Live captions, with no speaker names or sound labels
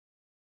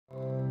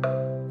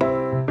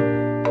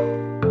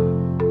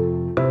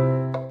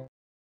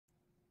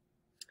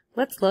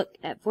Let's look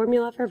at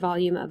formula for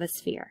volume of a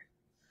sphere.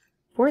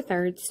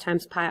 4/3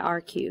 times pi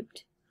r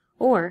cubed,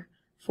 or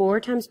 4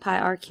 times pi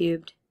r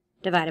cubed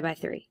divided by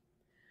 3.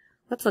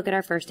 Let's look at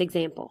our first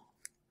example.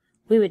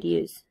 We would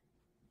use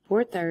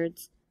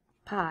 4/3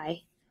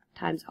 pi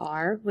times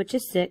r, which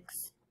is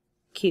 6,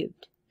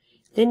 cubed.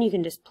 Then you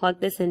can just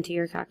plug this into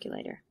your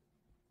calculator.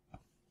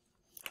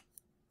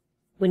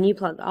 When you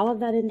plug all of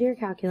that into your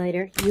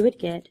calculator, you would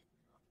get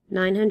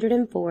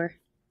 904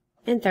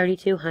 and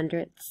 32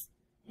 hundredths,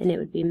 and it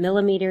would be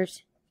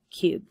millimeters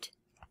cubed.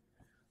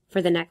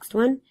 For the next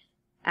one,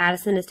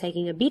 Addison is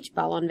taking a beach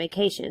ball on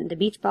vacation. The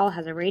beach ball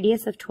has a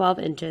radius of 12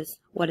 inches.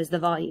 What is the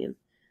volume?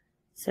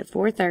 So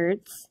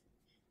 4/3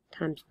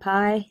 times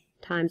pi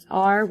times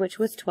r, which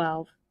was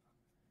 12,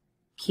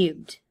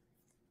 cubed.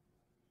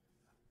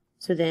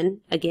 So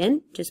then,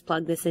 again, just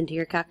plug this into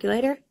your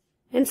calculator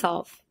and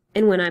solve.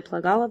 And when I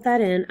plug all of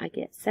that in, I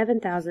get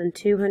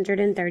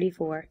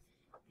 7,234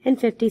 and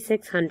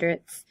 56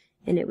 hundredths,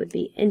 and it would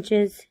be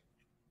inches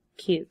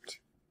cubed.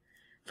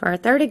 For our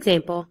third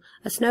example,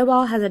 a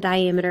snowball has a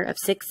diameter of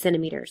 6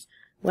 centimeters.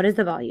 What is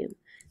the volume?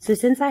 So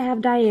since I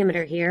have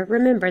diameter here,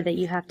 remember that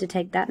you have to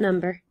take that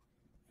number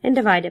and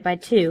divide it by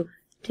 2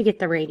 to get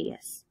the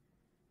radius.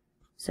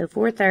 So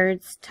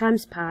 4/3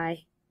 times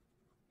pi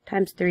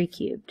times 3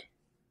 cubed.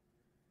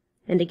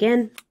 And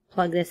again,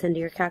 plug this into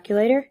your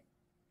calculator,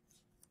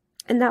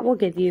 and that will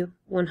give you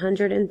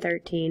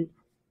 113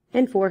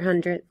 and 4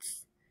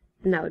 hundredths,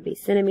 and that would be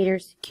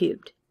centimeters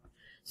cubed.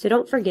 So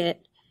don't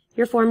forget,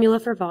 your formula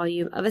for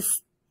volume of a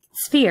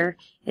sphere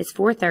is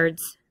 4/3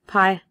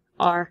 pi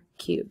r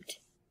cubed.